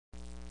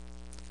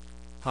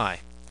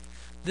Hi,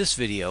 this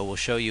video will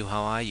show you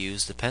how I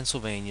use the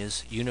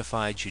Pennsylvania's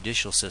Unified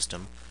Judicial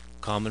System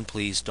Common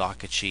Pleas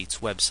Docket Sheets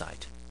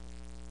website.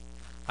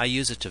 I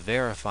use it to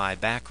verify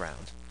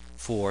background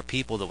for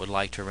people that would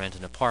like to rent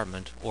an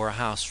apartment or a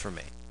house from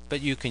me,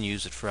 but you can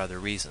use it for other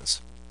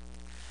reasons.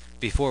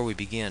 Before we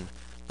begin,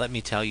 let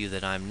me tell you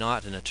that I'm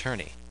not an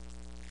attorney,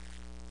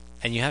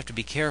 and you have to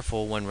be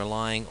careful when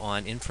relying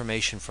on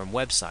information from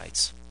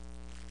websites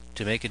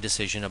to make a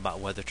decision about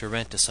whether to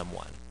rent to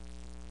someone.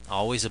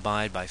 Always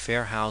abide by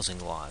fair housing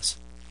laws.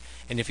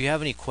 And if you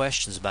have any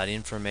questions about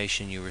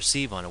information you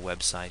receive on a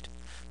website,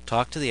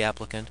 talk to the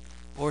applicant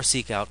or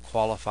seek out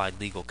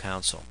qualified legal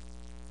counsel.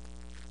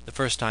 The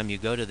first time you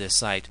go to this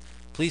site,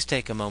 please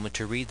take a moment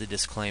to read the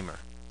disclaimer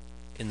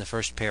in the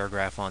first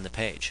paragraph on the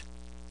page.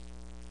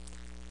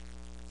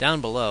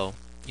 Down below,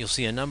 you'll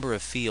see a number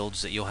of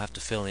fields that you'll have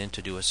to fill in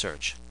to do a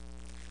search.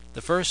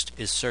 The first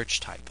is search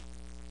type.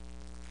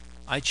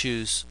 I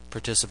choose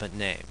participant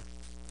name.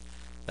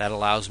 That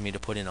allows me to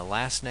put in a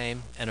last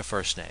name and a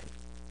first name.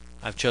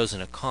 I've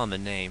chosen a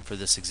common name for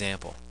this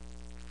example.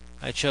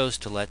 I chose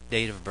to let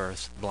date of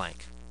birth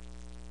blank.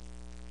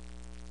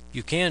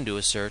 You can do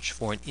a search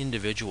for an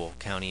individual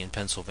county in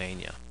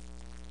Pennsylvania,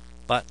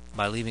 but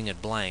by leaving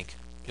it blank,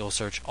 you'll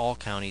search all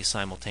counties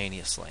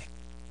simultaneously.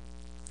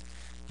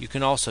 You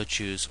can also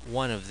choose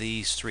one of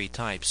these three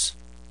types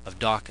of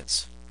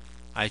dockets.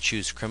 I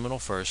choose criminal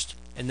first,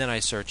 and then I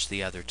search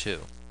the other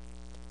two.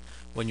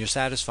 When you're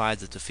satisfied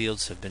that the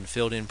fields have been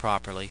filled in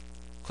properly,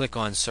 click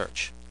on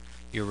Search.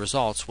 Your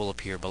results will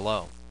appear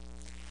below.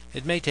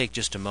 It may take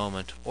just a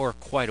moment or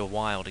quite a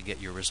while to get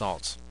your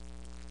results.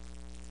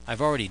 I've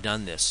already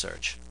done this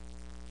search,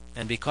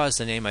 and because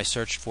the name I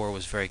searched for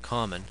was very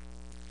common,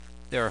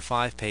 there are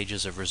 5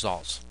 pages of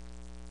results.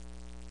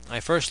 I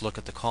first look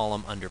at the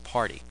column under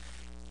Party,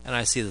 and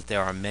I see that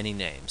there are many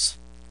names,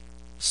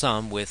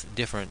 some with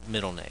different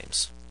middle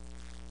names.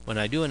 When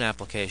I do an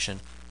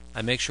application,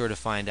 I make sure to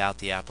find out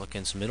the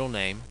applicant's middle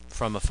name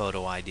from a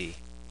photo ID,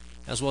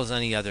 as well as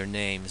any other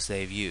names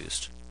they've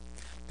used.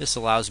 This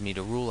allows me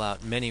to rule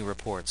out many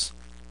reports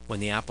when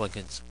the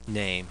applicant's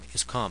name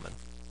is common.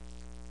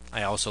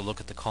 I also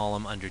look at the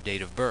column under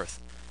date of birth.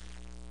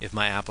 If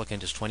my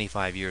applicant is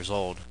 25 years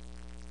old,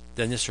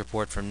 then this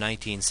report from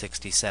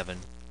 1967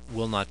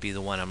 will not be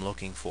the one I'm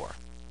looking for.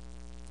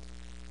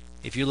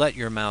 If you let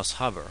your mouse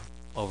hover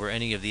over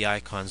any of the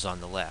icons on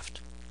the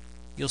left,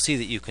 you'll see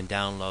that you can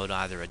download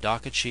either a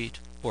docket sheet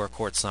or a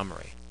court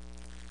summary.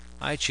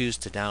 I choose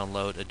to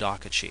download a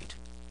docket sheet.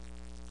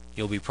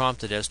 You'll be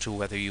prompted as to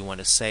whether you want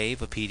to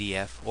save a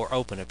PDF or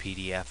open a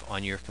PDF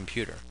on your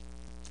computer.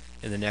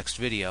 In the next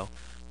video,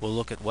 we'll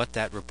look at what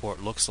that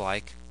report looks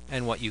like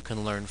and what you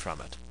can learn from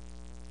it.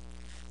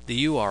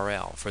 The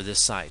URL for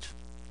this site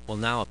will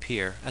now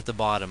appear at the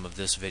bottom of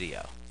this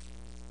video.